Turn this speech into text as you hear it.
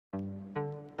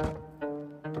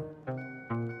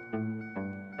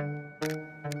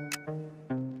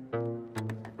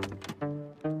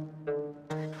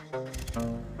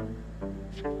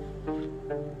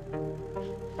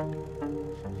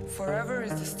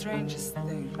strangest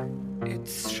thing.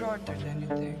 It's shorter than you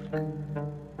think.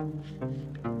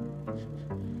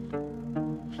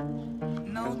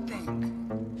 No think.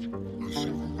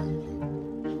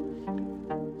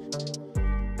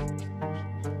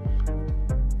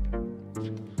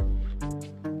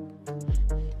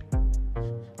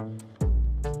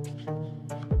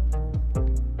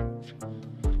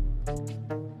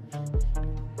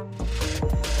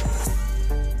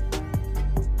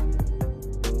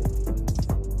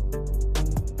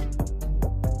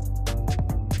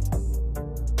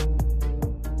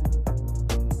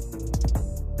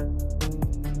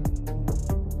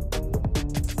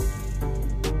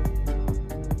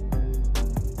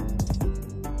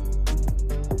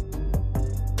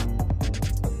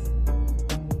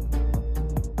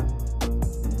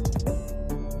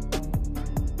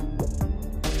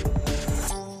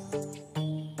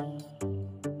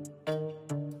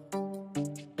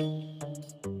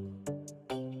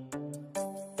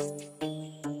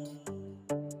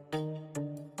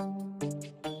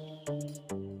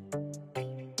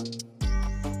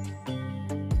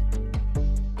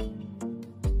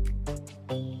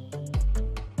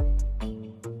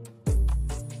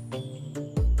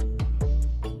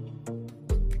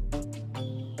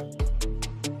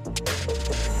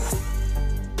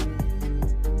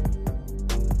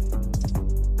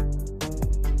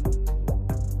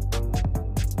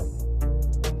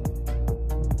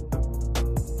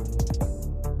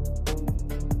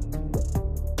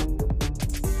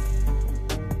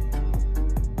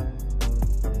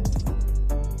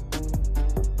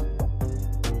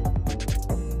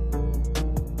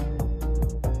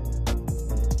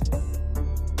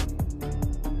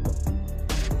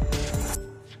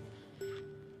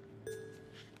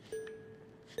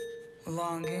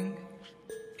 Longing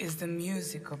is the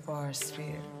music of our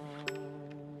sphere.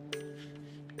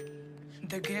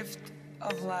 The gift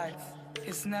of life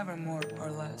is never more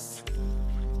or less.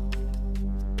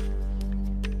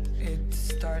 It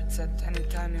starts at any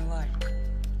time you like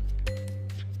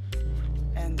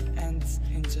and ends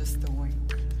in just a wink.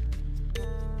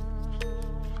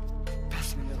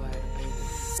 Pass me the lighter, baby.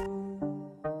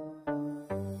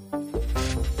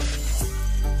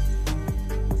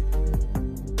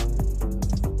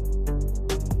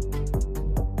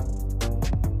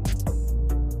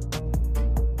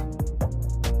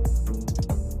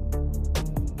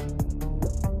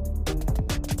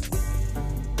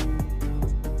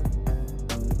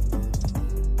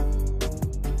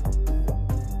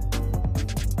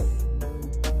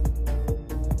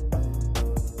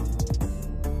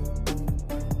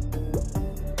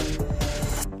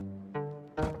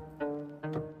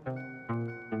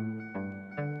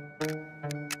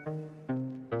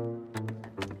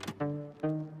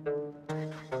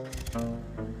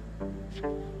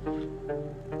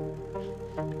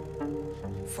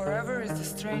 Forever is the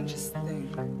strangest thing.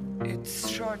 It's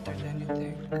shorter than you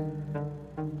think.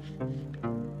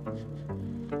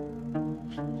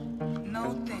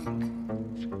 No think.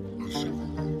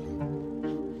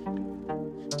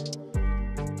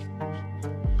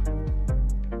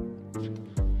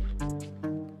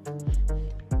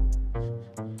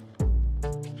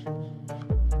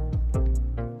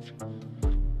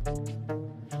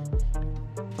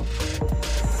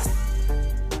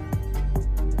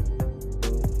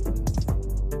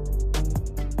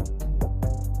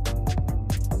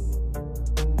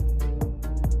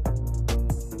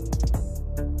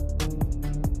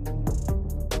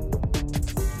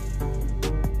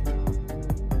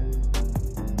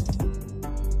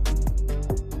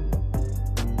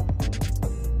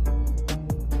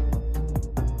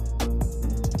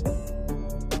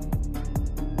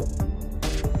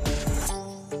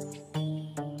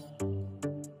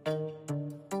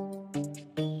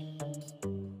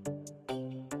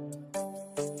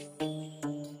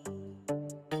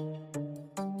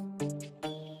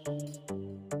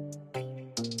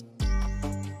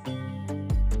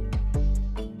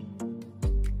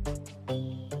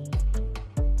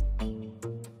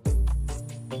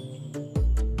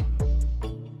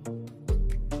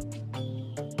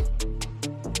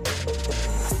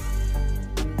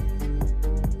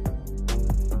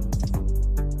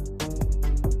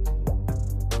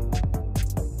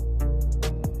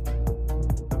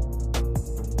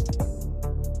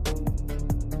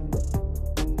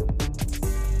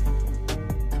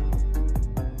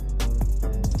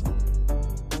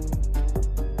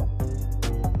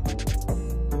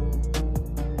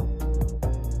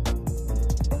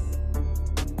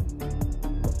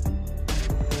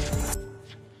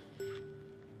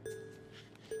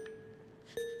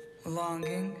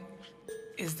 Longing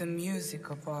is the music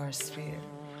of our sphere.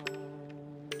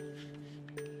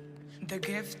 The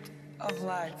gift of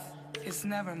life is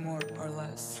never more or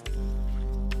less.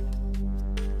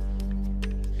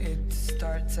 It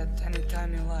starts at any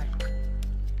time you like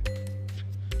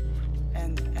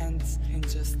and ends in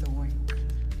just a wink.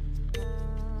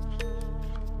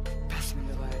 Pass me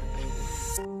the lighter, baby.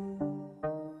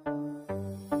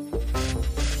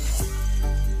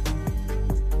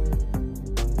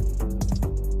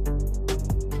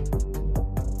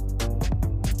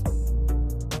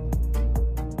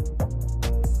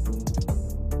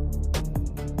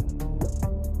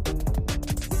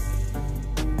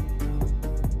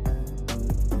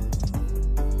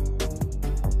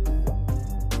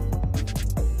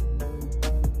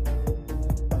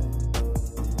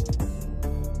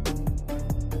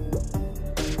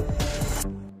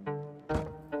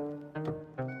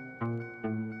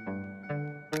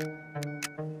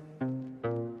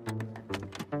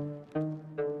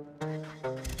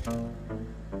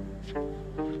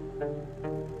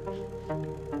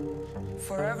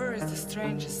 Forever is the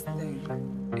strangest thing.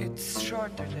 It's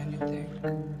shorter than you think.